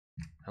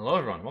Hello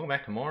everyone, welcome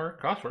back to more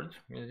crosswords.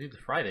 I'm going to do the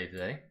Friday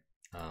today.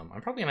 I'm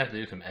probably going to have to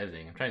do some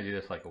editing. I'm trying to do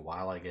this like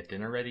while I get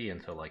dinner ready,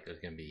 and so like there's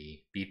going to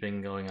be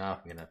beeping going off.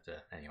 I'm going to have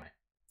to, anyway.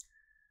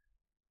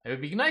 It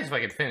would be nice if I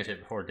could finish it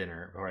before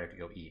dinner, before I have to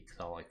go eat, because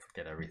I'll like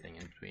forget everything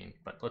in between.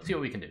 But let's see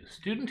what we can do.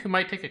 Student who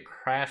might take a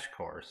crash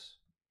course.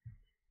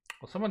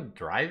 Well, someone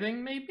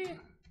driving maybe?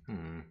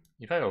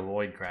 You try to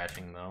avoid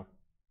crashing though.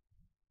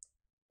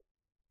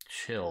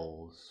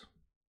 Chills.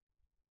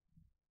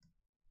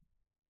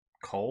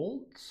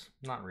 Colds?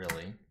 Not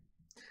really.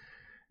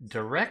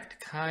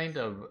 Direct kind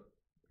of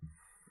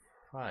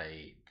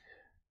fight.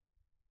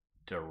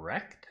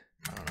 Direct?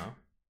 I don't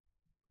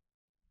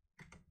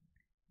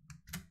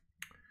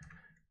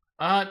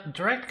know.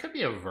 Direct could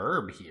be a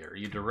verb here.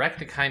 You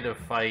direct a kind of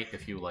fight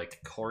if you like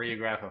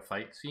choreograph a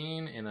fight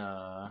scene in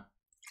a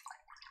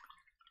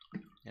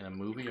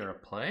movie or a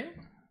play.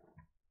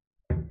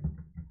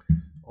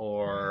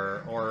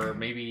 Or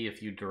maybe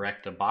if you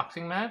direct a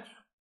boxing match.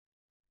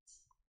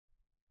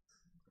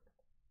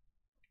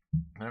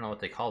 I don't know what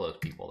they call those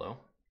people though.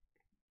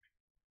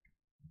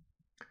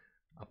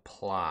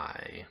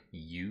 Apply.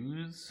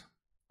 Use.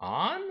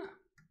 On?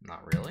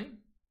 Not really.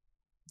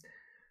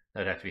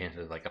 That would have to be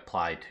answered like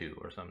apply to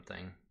or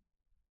something.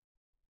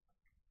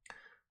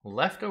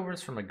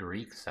 Leftovers from a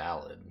Greek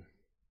salad.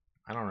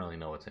 I don't really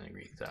know what's in a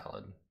Greek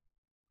salad.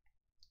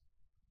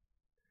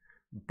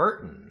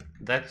 Burton.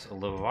 That's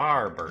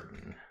LeVar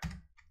Burton.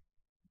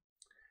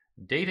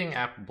 Dating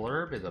app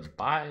blurb is a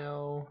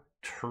bio.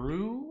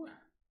 True.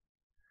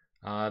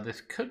 This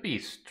could be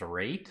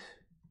straight.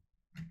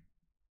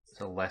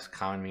 It's a less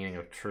common meaning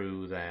of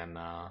true than,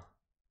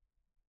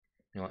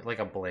 you know, like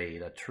a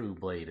blade. A true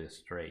blade is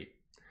straight.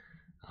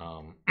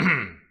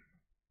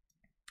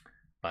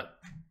 But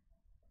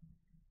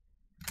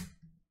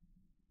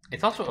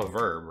it's also a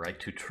verb, right?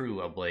 To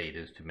true a blade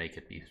is to make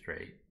it be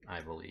straight,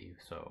 I believe.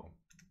 So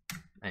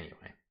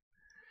anyway,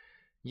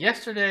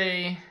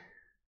 yesterday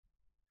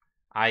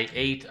I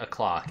ate a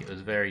clock. It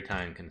was very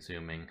time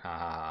consuming. Ha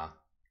ha ha.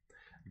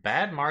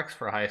 Bad marks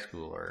for a high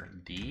schooler.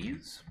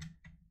 D's.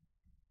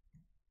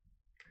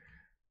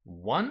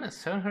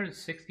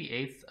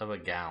 1/768th of a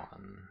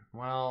gallon.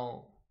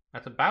 Well,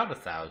 that's about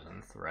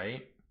 1,000th,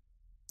 right?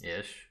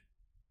 Ish.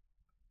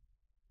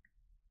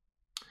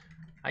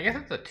 I guess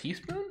it's a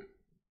teaspoon?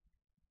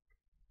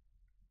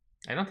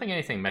 I don't think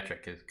anything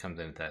metric comes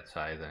in at that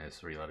size and is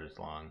 3 letters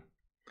long.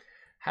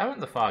 Haven't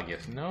the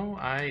foggiest. No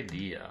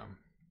idea.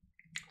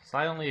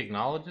 Silently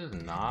acknowledges,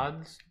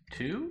 nods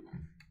to?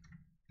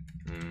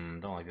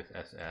 Don't like this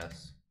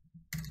SS.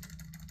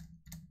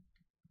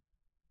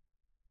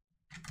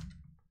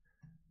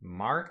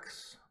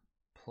 Marks,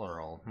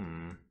 plural.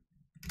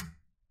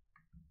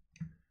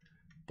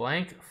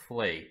 Blank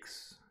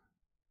flakes.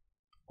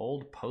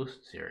 Old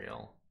Post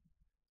cereal.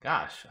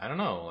 Gosh, I don't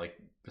know. Like,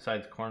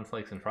 besides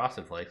cornflakes and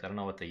frosted flakes, I don't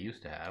know what they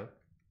used to have.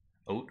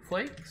 Oat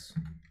flakes?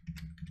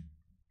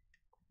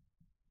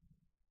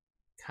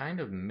 Kind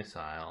of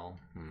missile.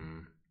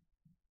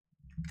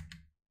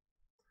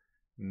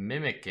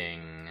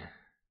 Mimicking.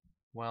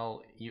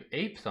 Well, you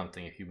ape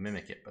something if you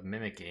mimic it, but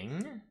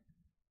mimicking?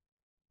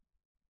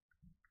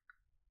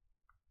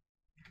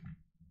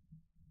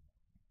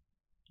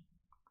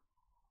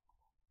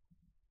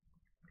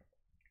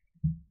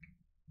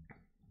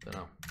 Don't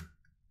know.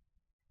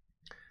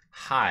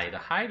 Hide. A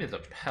hide is a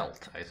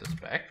pelt, I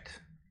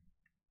suspect.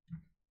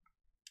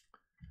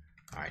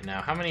 Alright,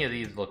 now how many of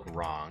these look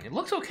wrong? It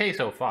looks okay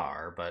so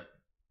far, but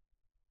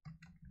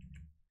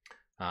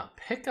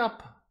pick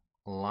up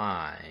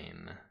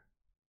line.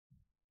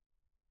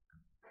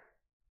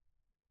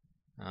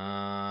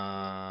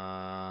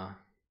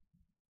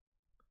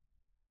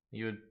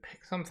 You would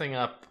pick something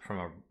up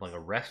from a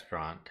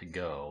restaurant to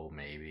go,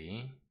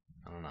 maybe.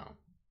 I don't know.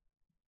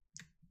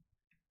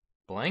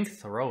 Blank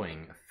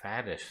throwing,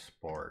 faddish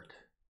sport.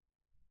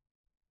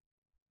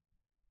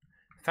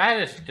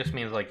 Faddish just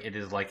means like it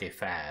is like a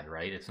fad,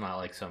 right? It's not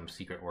like some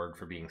secret word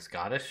for being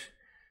Scottish.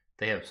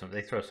 They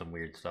throw some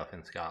weird stuff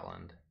in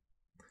Scotland.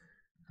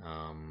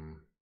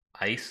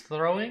 Ice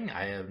throwing?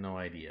 I have no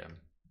idea.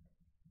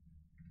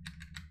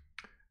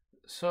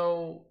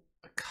 So,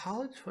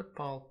 college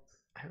football,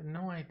 I have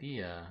no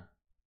idea.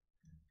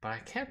 But I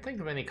can't think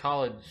of any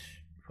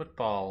college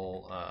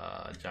football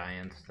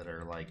giants that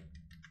are like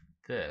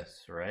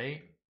this,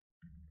 right?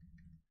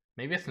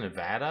 Maybe it's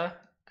Nevada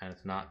and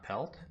it's not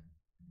pelt.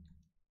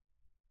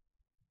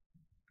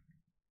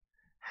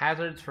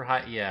 Hazards for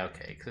high, yeah,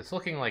 okay, because it's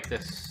looking like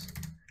this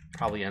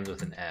probably ends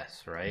with an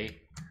S,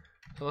 right?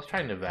 So let's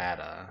try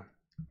Nevada.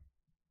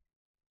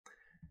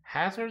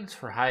 Hazards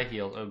for high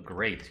heels. Oh,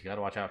 grates. You gotta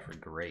watch out for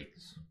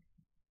grates.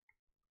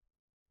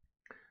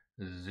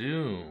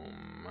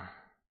 Zoom.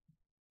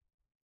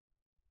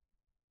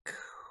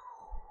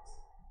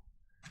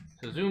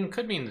 So zoom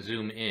could mean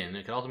zoom in.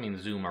 It could also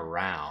mean zoom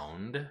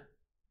around.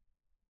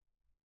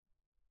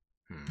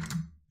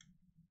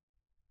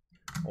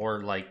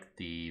 Or like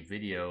the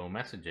video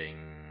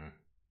messaging.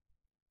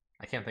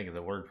 I can't think of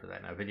the word for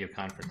that now. Video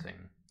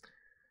conferencing.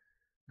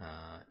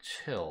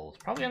 Chills.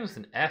 Probably ends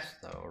with an S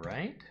though,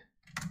 right?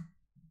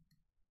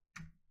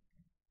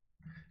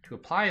 To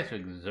apply is to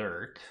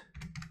exert.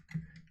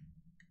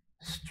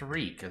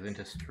 Streak, as in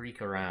to streak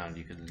around.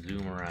 You could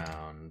zoom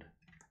around.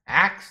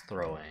 Axe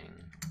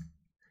throwing.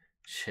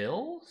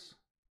 Chills?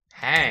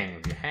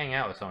 Hangs. You hang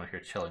out with someone if you're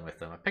chilling with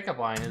them. A pickup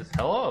line is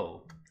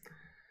hello.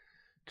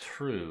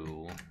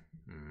 True.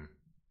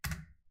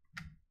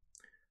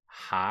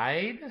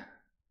 Hide?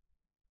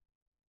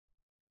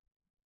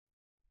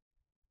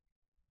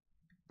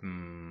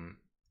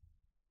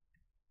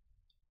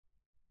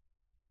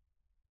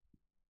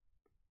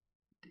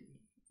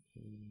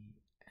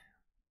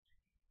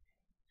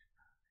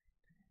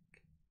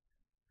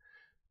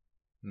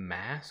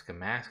 Mask? A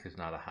mask is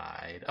not a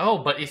hide. Oh,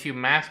 but if you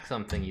mask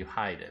something, you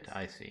hide it.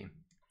 I see.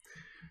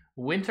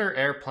 Winter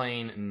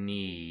airplane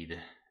need.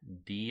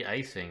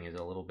 De-icing is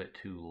a little bit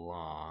too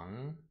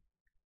long.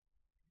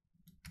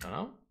 Don't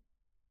know.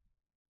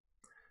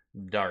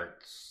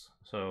 Darts.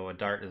 So a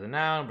dart is a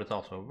noun, but it's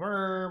also a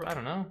verb. I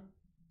don't know.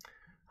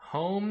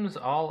 Homes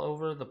all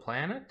over the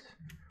planet?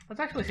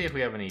 Let's actually see if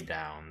we have any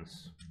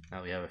downs.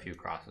 Now we have a few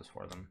crosses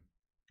for them.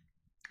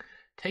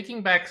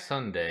 Taking Back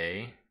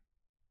Sunday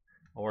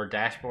or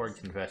Dashboard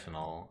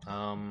Confessional.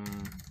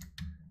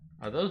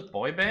 Are those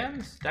boy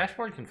bands?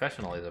 Dashboard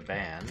Confessional is a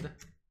band.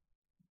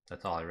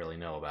 That's all I really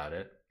know about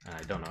it. And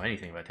I don't know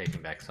anything about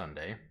Taking Back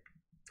Sunday.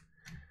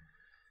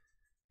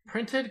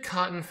 Printed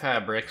cotton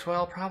fabrics.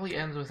 Well, probably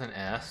ends with an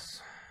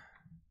S.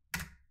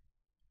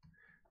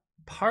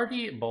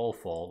 Party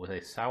bowlful with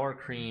a sour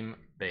cream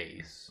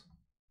base.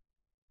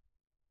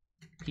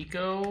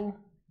 Pico?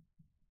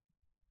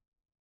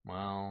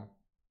 Well,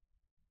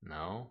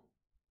 no.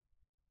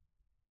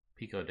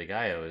 Pico de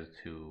Gallo is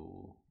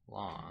too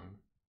long.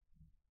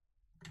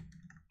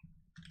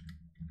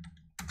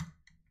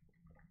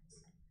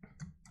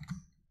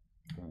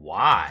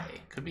 Why?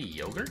 Could be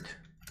yogurt?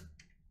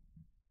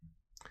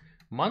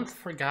 Month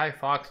for Guy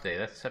Fawkes Day.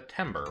 That's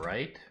September,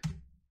 right?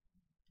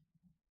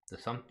 The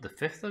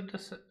 5th of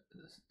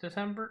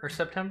December or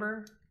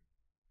September?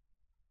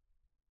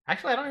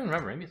 Actually, I don't even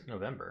remember. Maybe it's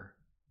November.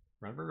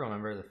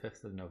 Remember the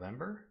 5th of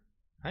November?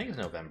 I think it's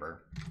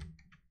November.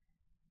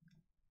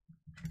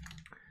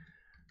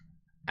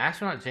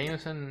 Astronaut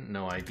Jameson,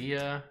 no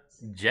idea.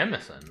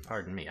 Jemison,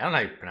 pardon me. I don't know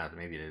how you pronounce it.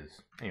 Maybe it is.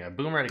 Anyway, a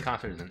boom ready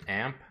concert is an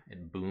amp.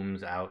 It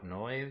booms out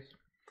noise.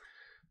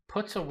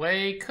 Puts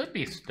away could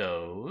be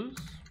stows.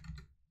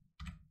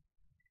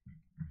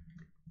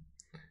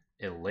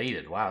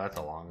 Elated. Wow, that's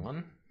a long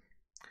one.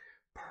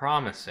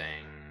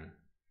 Promising.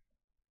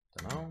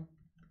 Don't know.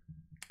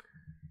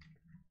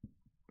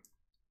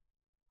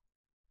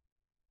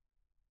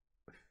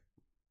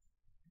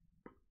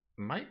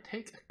 Might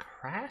take a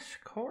crash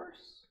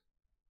course?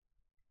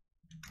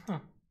 Huh.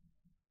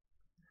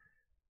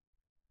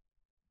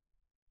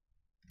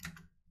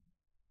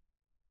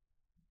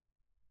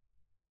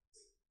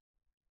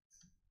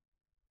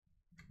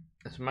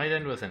 This might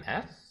end with an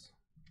S?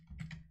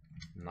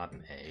 Not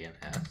an A, an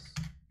S.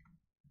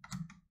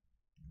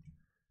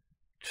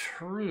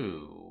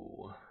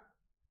 True.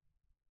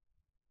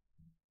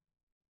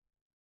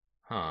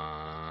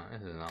 Huh,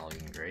 this is not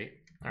looking great.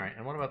 Alright,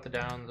 and what about the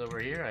downs over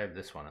here? I have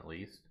this one at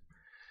least.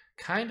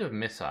 Kind of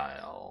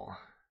missile.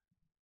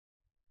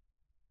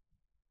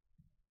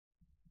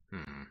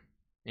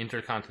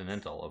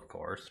 Intercontinental, of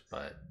course,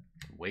 but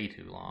way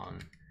too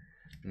long.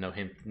 No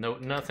hint,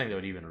 nothing that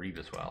would even read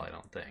this well, I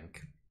don't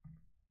think.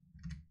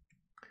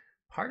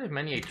 Part of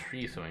many a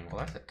tree swing. Well,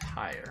 that's a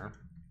tire.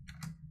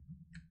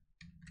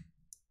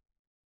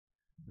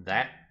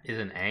 That is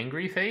an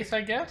angry face,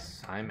 I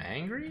guess. I'm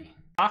angry.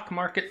 Stock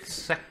market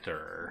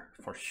sector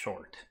for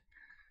short.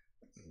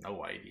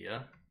 No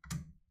idea.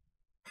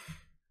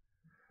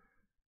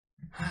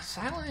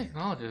 Silently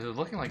acknowledges. It's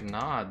looking like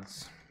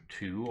nods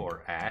to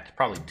or at.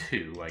 Probably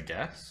to, I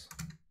guess.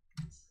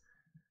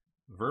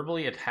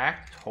 Verbally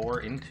attacked, tore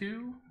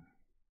into.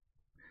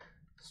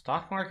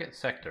 Stock market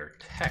sector.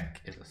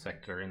 Tech is a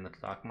sector in the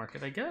stock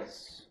market, I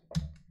guess.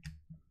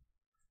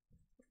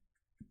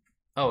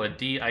 Oh, a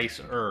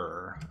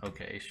de-icer.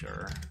 Okay,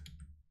 sure.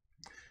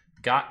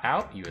 Got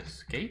out, you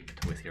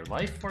escaped with your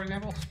life, for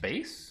example.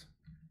 Space?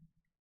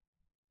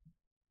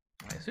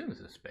 I assume this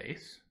is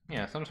space.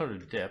 Yeah, some sort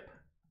of dip.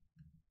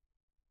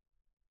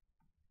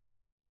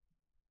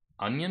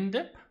 Onion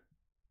dip?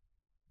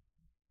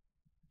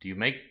 Do you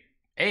make...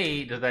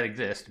 A, does that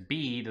exist?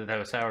 B, does it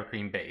have a sour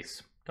cream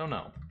base? Don't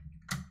know.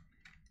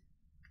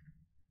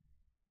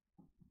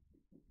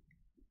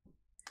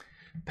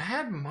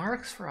 Bad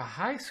marks for a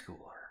high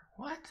schooler.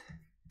 What?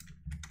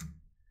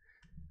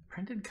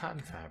 Printed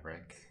cotton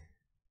fabric.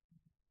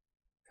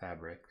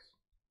 Fabrics.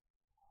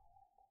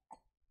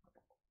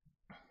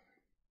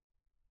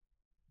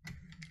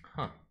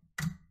 Huh.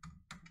 I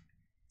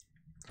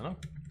don't know.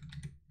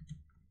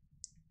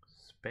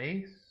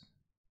 Space?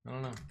 I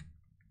don't know.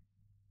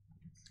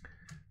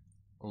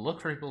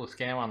 Look for people to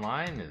scam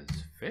online is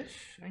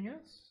fish, I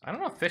guess? I don't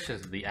know if fish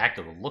is the act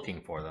of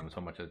looking for them so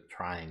much as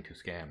trying to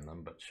scam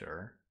them, but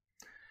sure.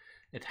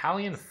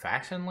 Italian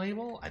fashion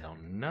label? I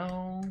don't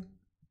know.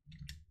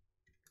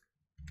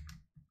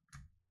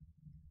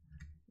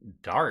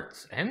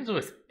 Darts ends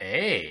with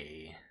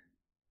A.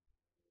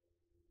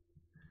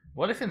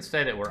 What if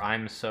instead it were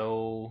I'm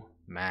so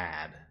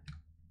mad?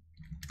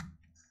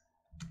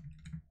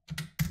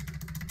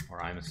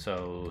 Or I'm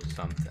so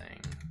something.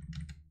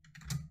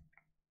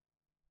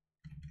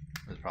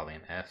 There's probably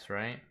an S,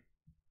 right?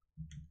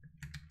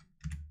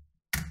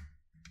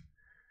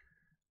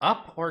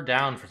 Up or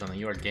down for something.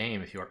 You are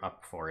game if you are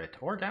up for it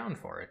or down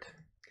for it.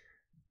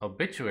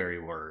 Obituary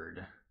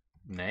word.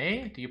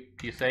 Nay? Do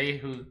you say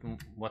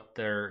what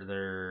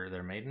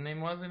their maiden name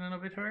was in an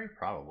obituary?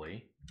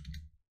 Probably.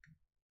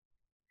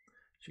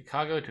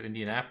 Chicago to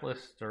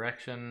Indianapolis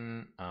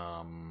direction.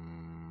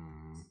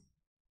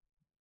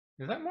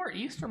 Is that more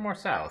east or more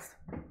south?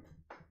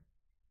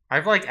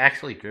 I've like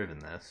actually driven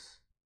this.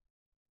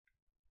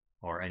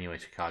 Or anyway,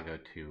 Chicago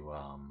to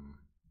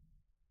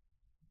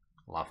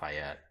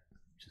Lafayette,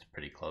 which is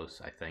pretty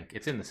close, I think.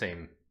 It's in the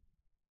same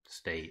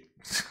state.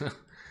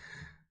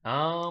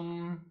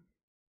 I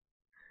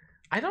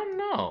don't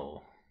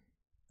know.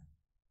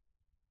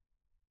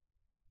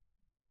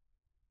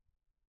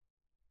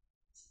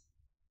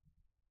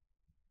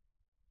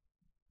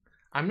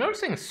 I'm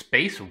noticing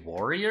Space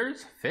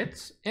Warriors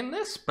fits in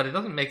this, but it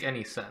doesn't make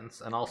any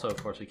sense. And also,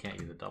 of course, we can't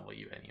use a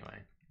W anyway.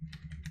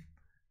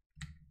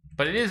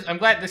 But it is. I'm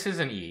glad this is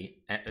an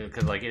E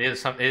because like it is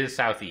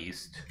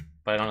southeast,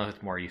 but I don't know if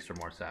it's more east or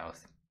more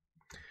south.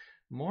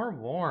 More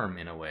warm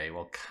in a way.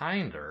 Well,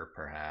 kinder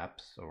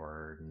perhaps,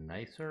 or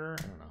nicer.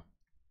 I don't know.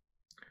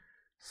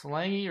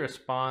 Slangy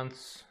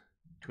response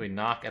to a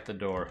knock at the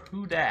door.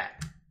 Who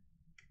dat?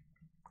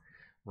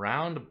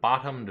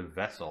 Round-bottomed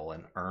vessel.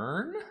 An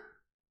urn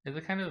is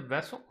a kind of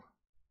vessel,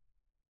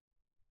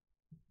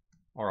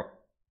 or a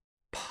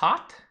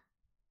pot,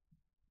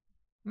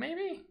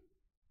 maybe.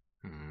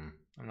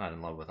 I'm not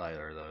in love with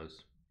either of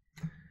those.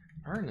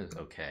 Urn is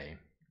okay.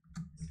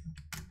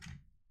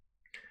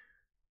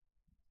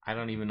 I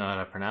don't even know how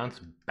to pronounce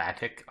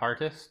batik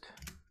artist.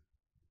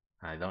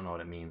 I don't know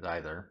what it means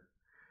either.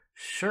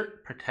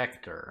 Shirt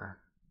protector.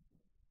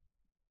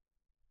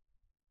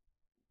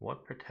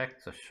 What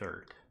protects a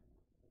shirt?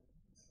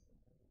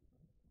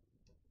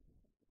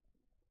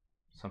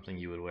 Something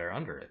you would wear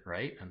under it,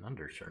 right? An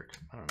undershirt.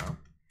 I don't know.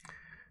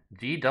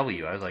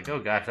 GW. I was like, oh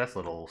gosh, that's a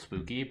little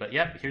spooky. But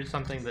yep, here's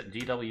something that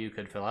GW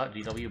could fill out.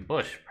 GW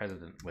Bush,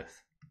 president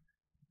with.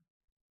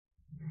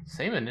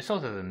 Same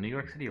initials as a New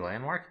York City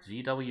landmark?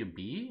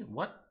 GWB?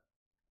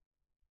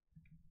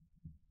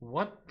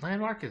 What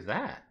landmark is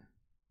that?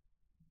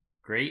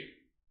 Great.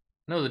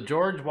 No, the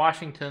George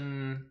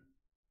Washington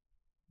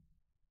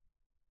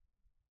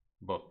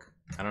book.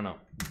 I don't know.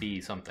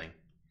 B something.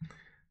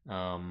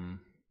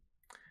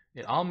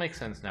 It all makes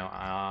sense now.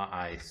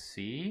 I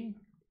see.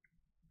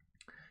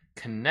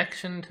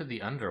 Connection to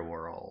the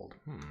underworld.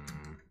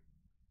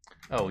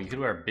 Oh, you could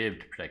wear a bib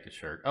to protect a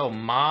shirt. Oh,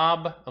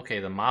 mob. Okay,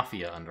 the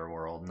mafia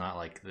underworld, not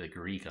like the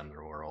Greek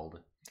underworld.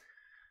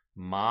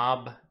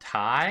 Mob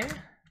tie?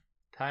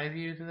 Ties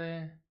you to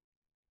the...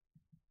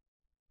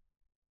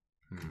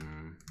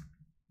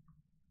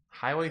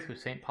 Highway through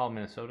St. Paul,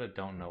 Minnesota.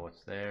 Don't know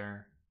what's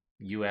there.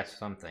 U.S.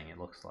 something, it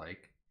looks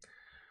like.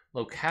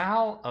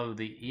 Locale of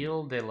the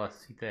Ile de la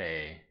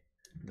Cité.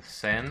 The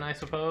Seine, I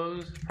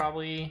suppose,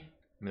 probably.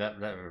 I mean,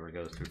 that river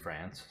goes through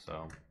France,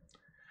 so.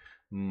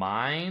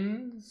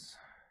 Mines?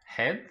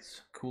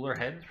 Heads? Cooler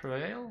heads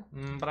prevail?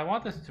 But I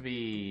want this to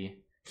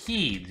be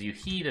heeds. You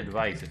heed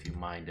advice if you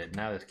mind it.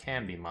 Now this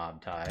can be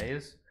mob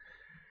ties.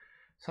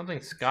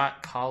 Something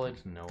Scott College,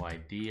 no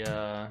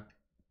idea.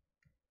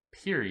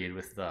 Period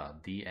with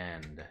the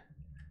end.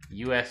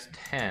 US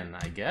 10,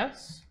 I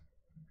guess.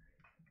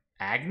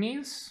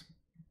 Agnes?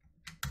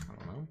 I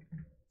don't know.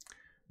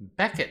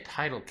 Beckett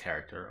title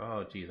character.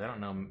 Oh, geez, I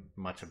don't know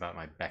much about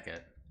my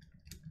Beckett.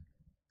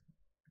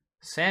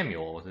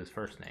 Samuel was his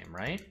first name,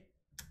 right?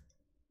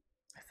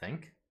 I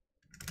think.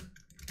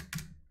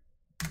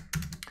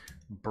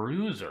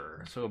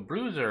 Bruiser. So a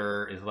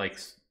bruiser is like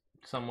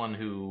someone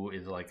who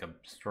is like a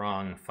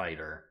strong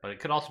fighter, but it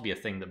could also be a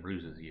thing that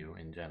bruises you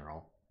in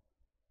general.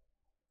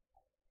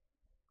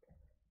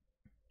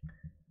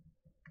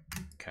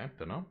 Okay,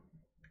 don't know.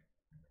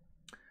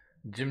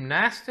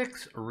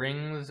 Gymnastics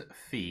rings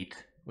feet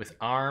with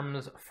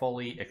arms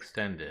fully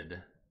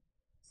extended.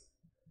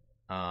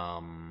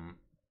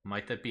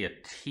 Might that be a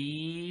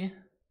T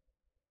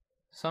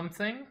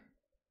something?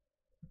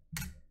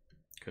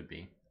 Could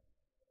be.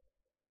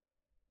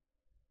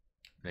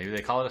 Maybe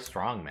they call it a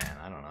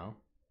strongman. I don't know.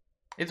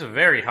 It's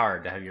very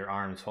hard to have your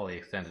arms fully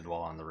extended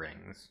while on the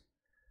rings.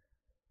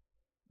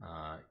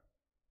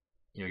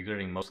 You're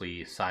exerting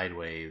mostly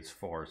sideways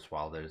force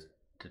while there's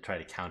to try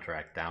to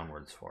counteract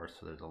downwards force,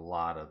 so there's a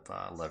lot of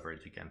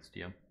leverage against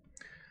you.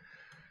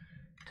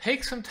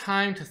 Take some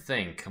time to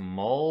think.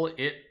 Mull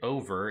it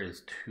over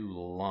is too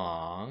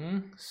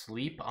long.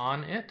 Sleep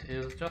on it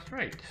is just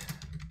right.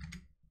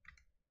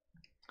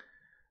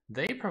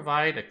 They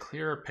provide a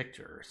clearer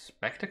picture.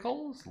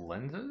 Spectacles?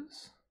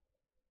 Lenses?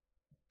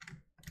 I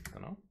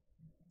don't know.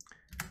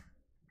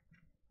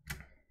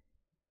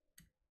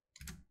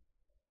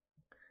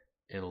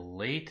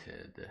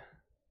 Elated.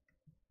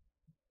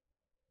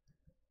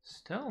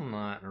 Still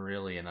not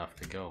really enough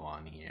to go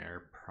on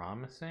here.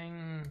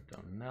 Promising?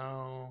 Don't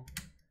know.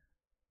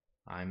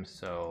 I'm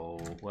so...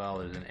 well,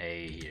 there's an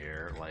A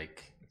here.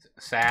 Like,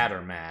 sad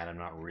or mad, I'm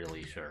not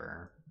really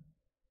sure.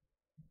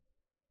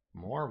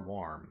 More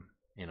warm,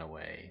 in a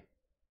way.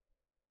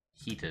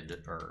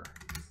 Heated-er.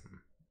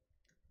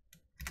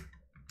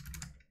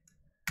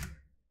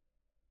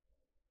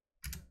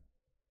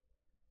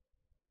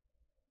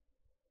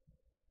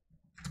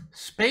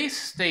 Space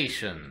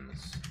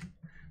stations!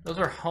 Those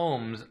are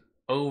homes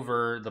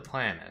over the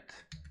planet.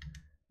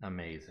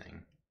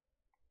 Amazing.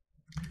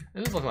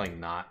 This is looking like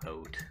not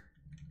oat.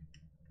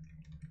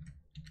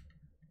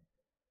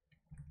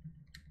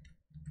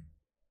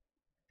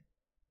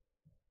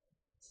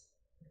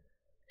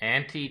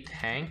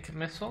 Anti-tank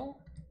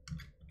missile?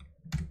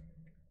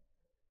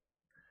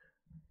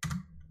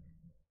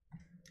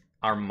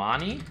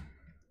 Armani?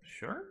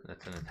 Sure,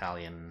 that's an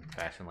Italian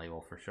fashion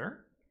label for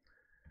sure.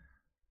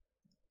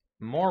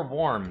 More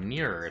warm,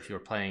 nearer if you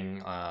were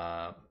playing,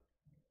 what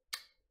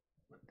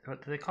do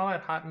they call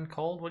it? Hot and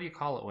cold? What do you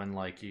call it when,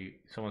 like,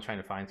 someone's trying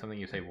to find something,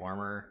 you say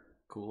warmer,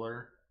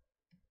 cooler?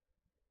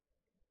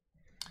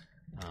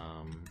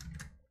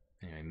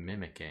 Anyway,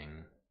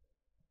 mimicking.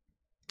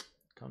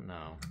 Don't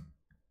know.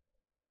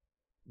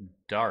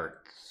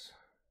 Darts.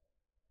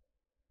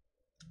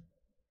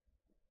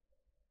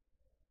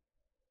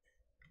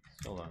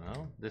 Still don't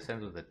know. This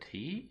ends with a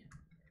T?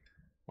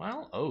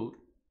 Well, oat.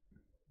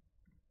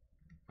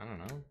 I don't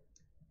know.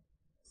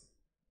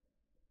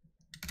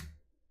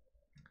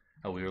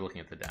 Oh, we were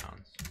looking at the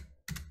downs.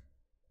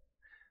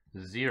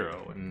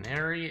 0.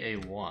 Nary a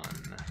 1.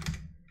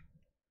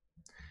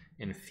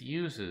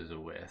 Infuses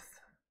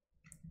with.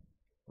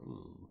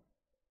 Ooh.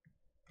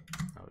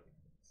 Oh.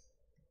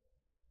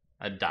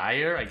 A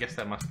dyer? I guess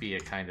that must be a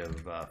kind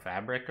of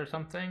fabric or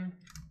something.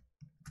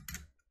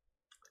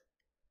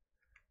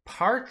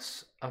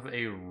 Parts of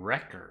a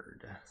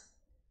record.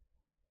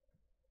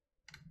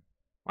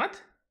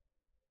 What?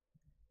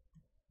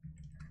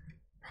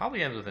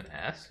 Probably ends with an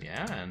S,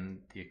 yeah, and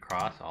the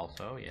across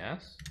also,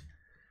 yes.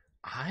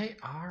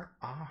 IRR.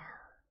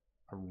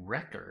 A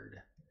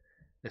record.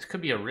 This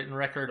could be a written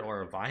record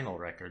or a vinyl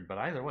record, but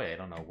either way, I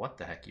don't know what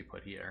the heck you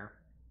put here.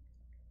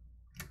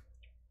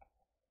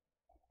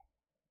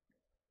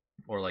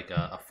 Or like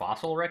a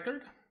fossil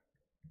record?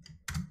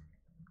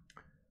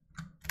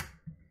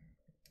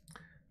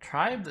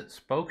 Tribe that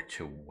spoke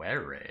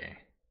Chiwere.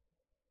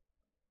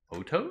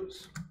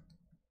 Otos?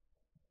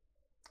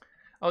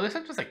 Oh, this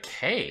is just a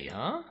K,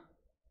 huh?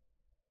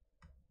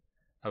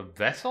 A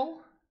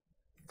vessel?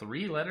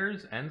 3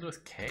 letters, ends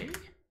with K?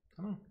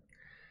 I don't know.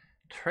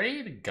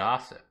 Trade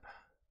gossip.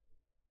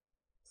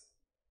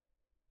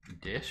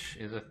 Dish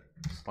is a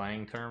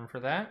slang term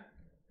for that.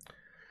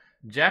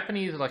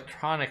 Japanese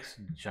electronics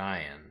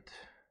giant.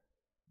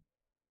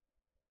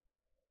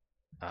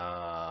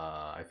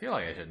 I feel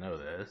like I should know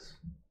this.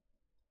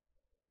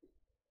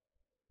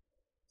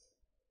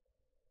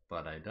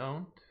 But I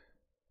don't.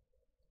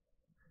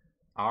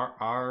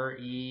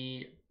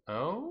 RREO?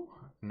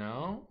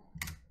 No.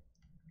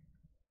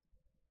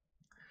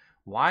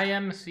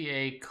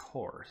 YMCA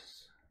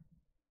course.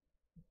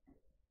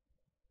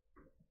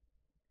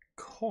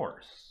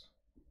 Course.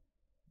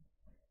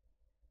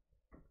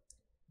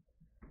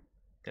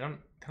 They don't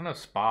have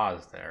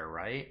spas there,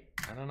 right?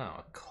 I don't know.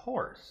 A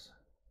course.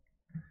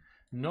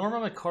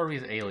 Norma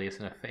McCorvey's alias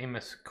in a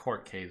famous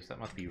court case. That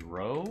must be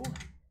Roe.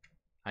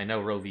 I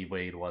know Roe v.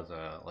 Wade was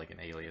like an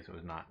alias. It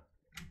was not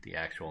the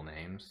actual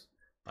names.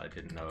 But I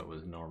didn't know it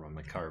was Norma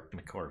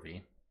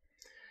McCorvey.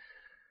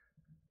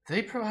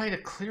 They provide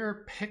a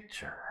clearer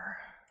picture.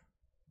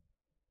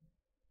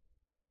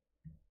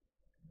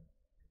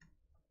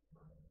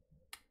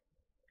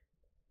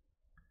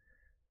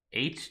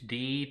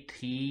 HD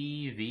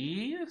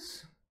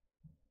TVs?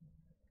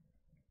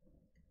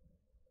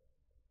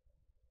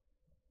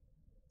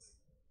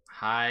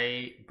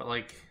 High, but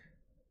like,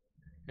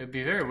 it would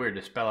be very weird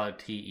to spell out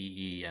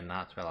TEE and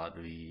not spell out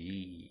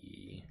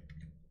VE.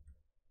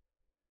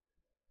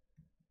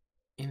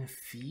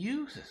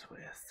 Infuses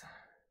with.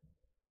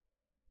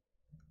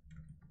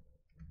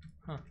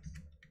 Huh.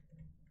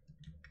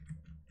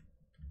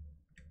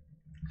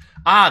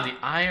 Ah, the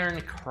Iron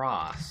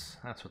Cross.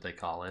 That's what they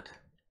call it.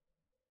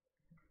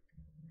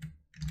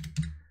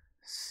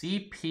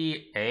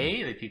 CPA.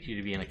 They teach you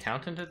to be an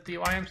accountant at the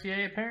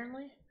YMCA,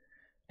 apparently.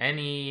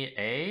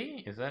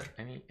 NEA. Is that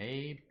any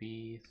A,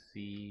 B,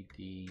 C,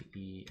 D,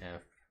 E,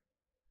 F,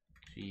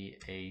 G,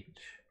 H,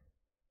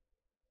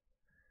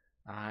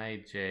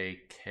 I, J,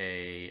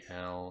 K,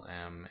 L,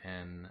 M,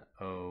 N,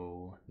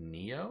 O,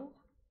 Neo?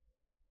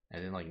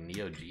 As in like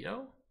Neo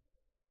Geo?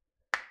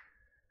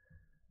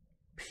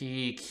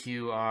 P,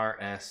 Q, R,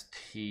 S,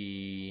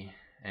 T,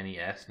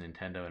 NES,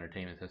 Nintendo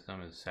Entertainment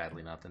System, is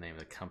sadly not the name of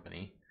the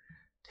company.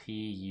 T,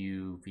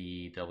 U,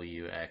 V,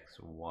 W, X,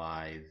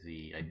 Y,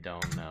 Z. I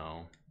don't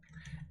know.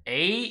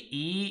 A,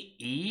 E,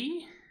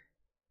 E?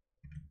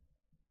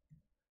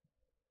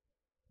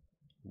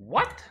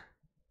 What?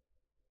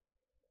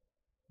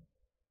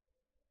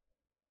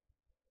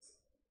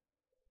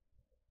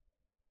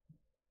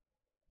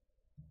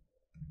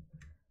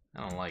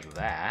 I don't like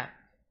that.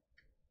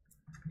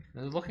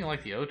 This is looking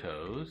like the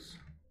Otos.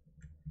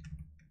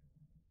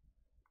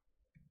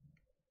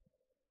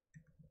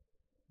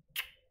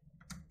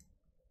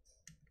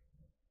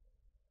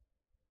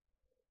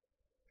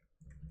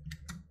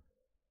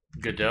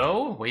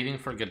 Godot? Waiting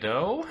for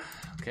Godot?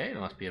 Okay, it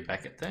must be a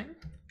Beckett thing.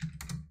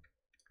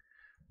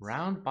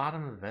 Round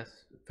bottom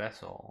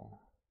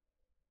vessel.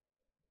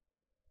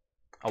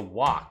 A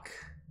wok.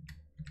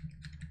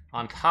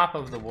 On top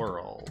of the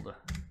world.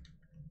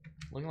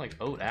 Looking like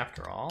oat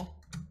after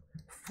all.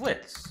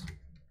 Flitz.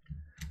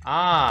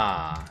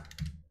 Ah.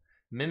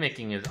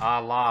 Mimicking is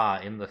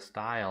Allah in the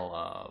style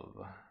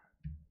of.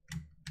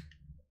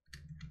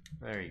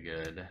 Very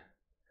good.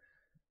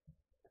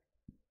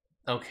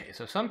 Okay,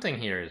 so something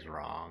here is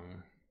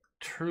wrong.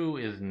 True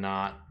is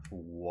not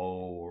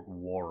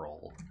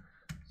Worrell.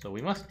 So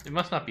it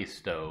must not be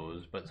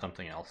Stows, but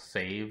something else.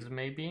 Saves,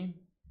 maybe?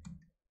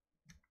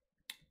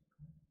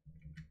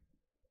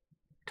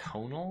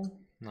 Tonal?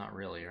 Not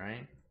really,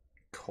 right?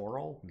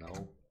 Coral?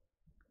 No.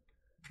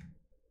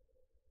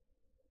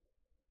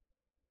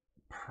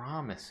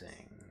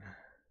 Promising.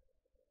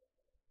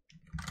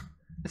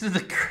 This is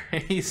the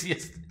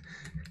craziest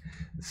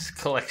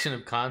collection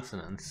of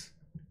consonants.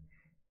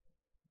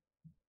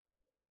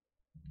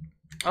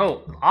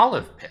 Oh,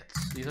 olive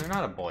pits. These are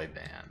not a boy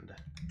band.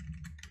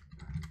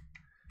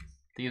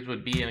 These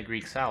would be in a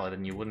Greek salad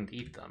and you wouldn't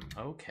eat them.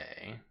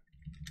 Okay.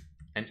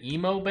 An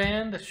emo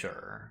band?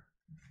 Sure.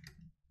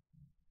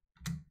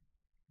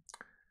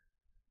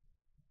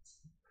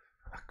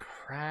 A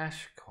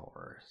crash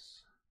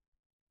course.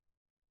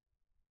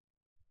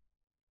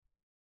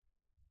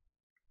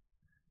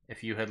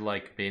 If you had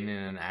like been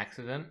in an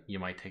accident, you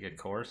might take a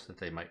course that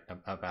they might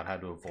about how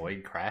to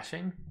avoid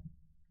crashing.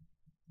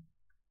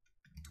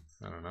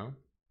 I don't know.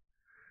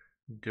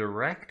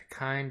 Direct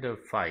kind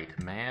of fight.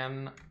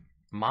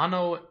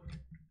 Mano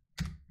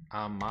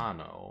a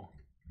mano.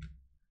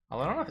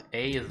 Although I don't know if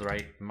A is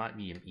right. It might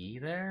be an E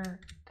there,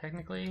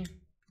 technically.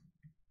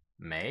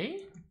 May?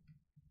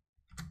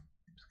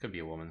 This could be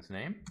a woman's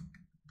name.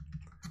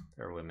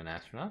 There are women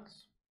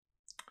astronauts.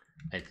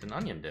 It's an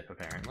onion dip,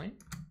 apparently.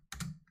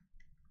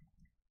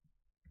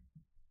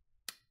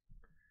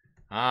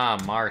 Ah,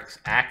 marks.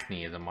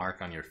 Acne is a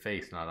mark on your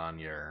face, not on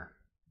your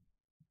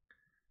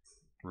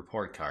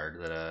report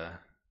card that a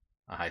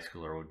high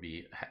schooler would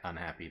be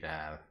unhappy to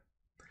have.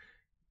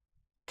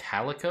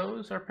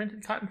 Calicos are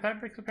printed cotton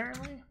fabrics,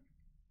 apparently.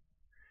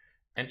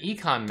 An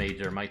econ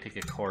major might take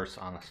a course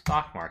on a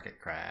stock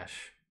market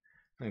crash.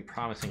 Something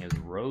promising is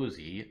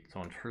rosy.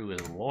 Someone true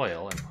is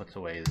loyal and puts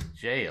away his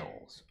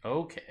jails.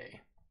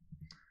 Okay.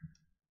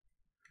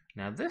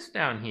 Now this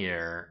down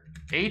here,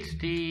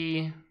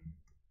 HD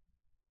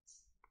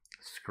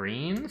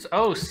screens.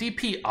 Oh,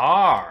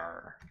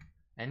 CPR.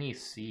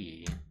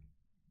 NEC.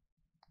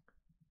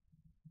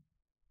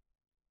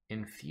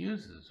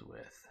 Infuses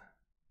with.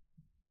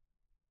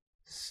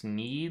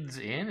 Sneeds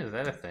in? Is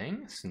that a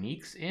thing?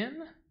 Sneaks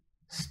in?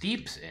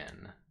 Steeps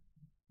in.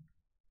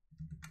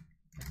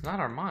 It's not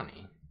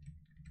Armani.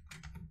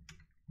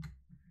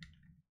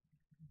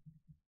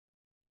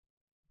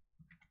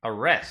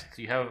 Arrests.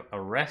 You have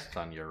arrests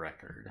on your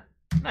record.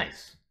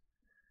 Nice.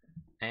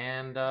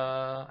 And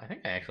I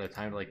think I actually have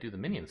time to like do the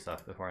minion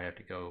stuff before I have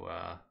to go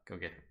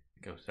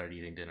start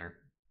eating dinner.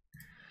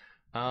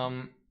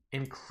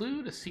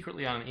 Include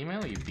secretly on an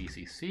email, you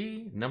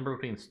BCC. Number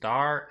between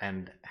star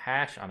and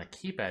hash on a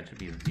keypad should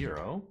be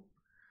 0.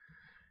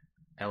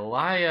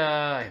 Elia,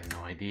 I have no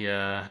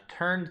idea.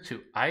 Turned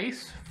to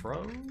ice,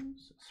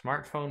 froze.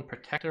 Smartphone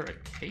protector, a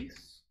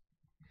case.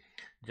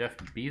 Jeff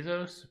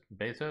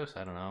Bezos,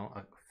 I don't know.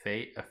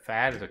 A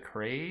fad is a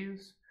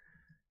craze.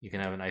 You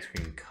can have an ice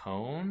cream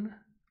cone.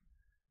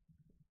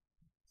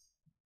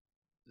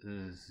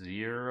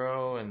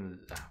 0 and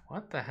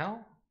what the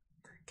hell?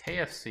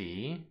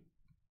 KFC.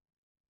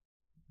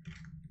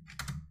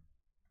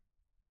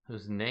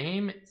 Whose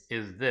name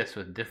is this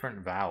with different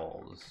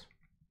vowels?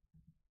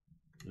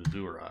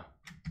 Zara.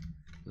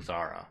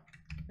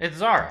 It's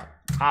Zara,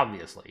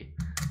 obviously.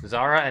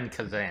 Zara and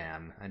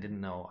Kazan. I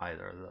didn't know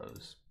either of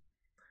those.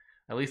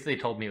 At least they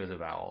told me it was a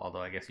vowel,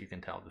 although I guess you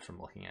can tell just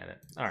from looking at it.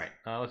 Alright,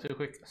 let's do a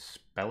quick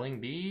spelling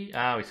bee.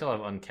 We still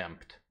have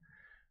unkempt.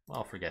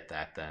 Well, forget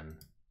that then.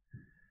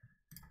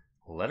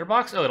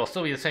 Letterbox? Oh, it'll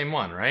still be the same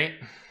one, right?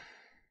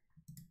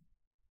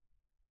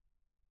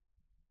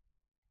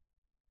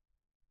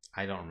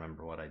 I don't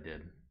remember what I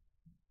did.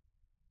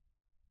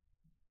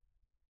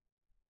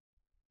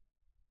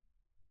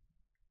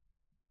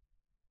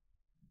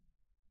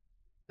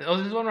 Oh,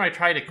 this is one where I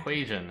tried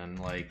equation and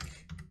like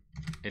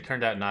it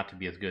turned out not to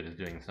be as good as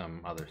doing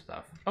some other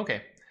stuff.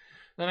 Okay,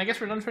 then I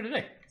guess we're done for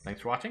today.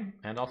 Thanks for watching,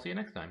 and I'll see you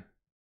next time.